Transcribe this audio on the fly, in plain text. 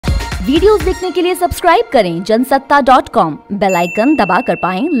Videos देखने के लिए सब्सक्राइब करें जनसत्ता.com, बेल आइकन दबाकर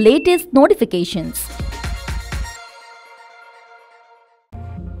पाएं latest notifications.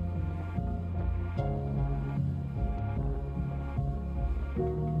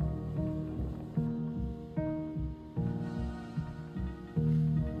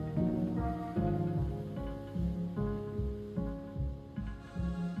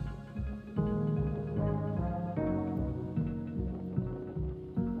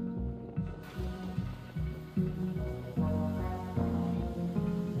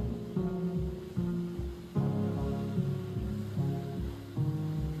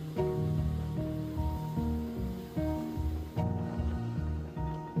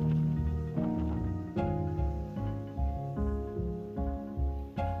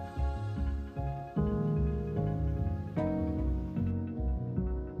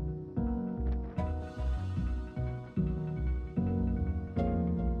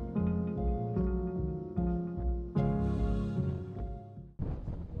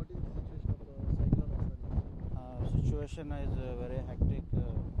 Situation is very hectic.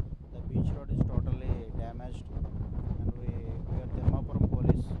 The beach road is totally damaged, and we are Dharmapuram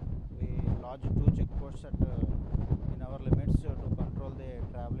police. We lodged 2 checkposts in our limits to control the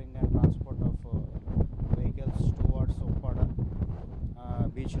travelling and transport of vehicles towards Oppada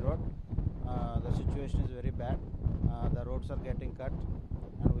beach road. The situation is very bad. The roads are getting cut,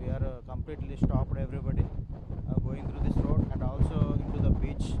 and we are completely stopped everybody going through this road and also into the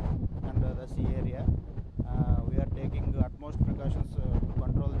beach and the sea area. We are taking utmost precautions to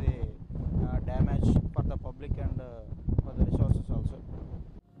control the damage for the public and for the resources also.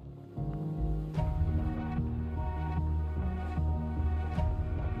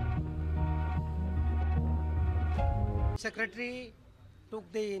 Secretary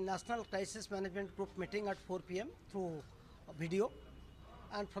took the National Crisis Management Group meeting at 4 p.m. through video,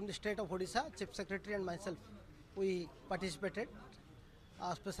 and from the state of Odisha, Chief Secretary and myself, we participated.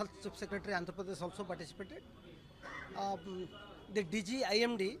 Special Chief Secretary Andhra Pradesh also participated. The DG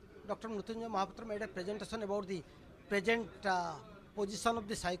IMD, Dr. Mrutyunjay Mahapatra, made a presentation about the present position of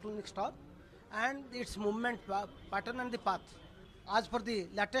the cyclonic storm and its movement pattern and the path. As per the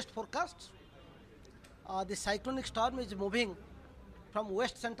latest forecast, the cyclonic storm is moving from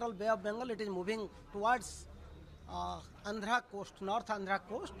West Central Bay of Bengal. It is moving towards Andhra coast, North Andhra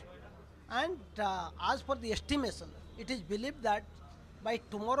coast, and as per the estimation, it is believed that by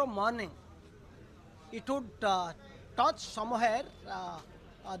tomorrow morning it would touch somewhere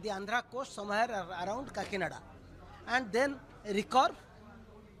the Andhra coast, somewhere around Kakinada, and then recurve,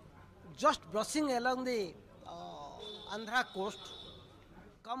 just brushing along the Andhra coast,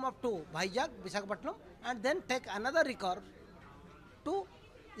 come up to Vizag, Visakhapatnam, and then take another recurve to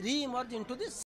re-emerge into this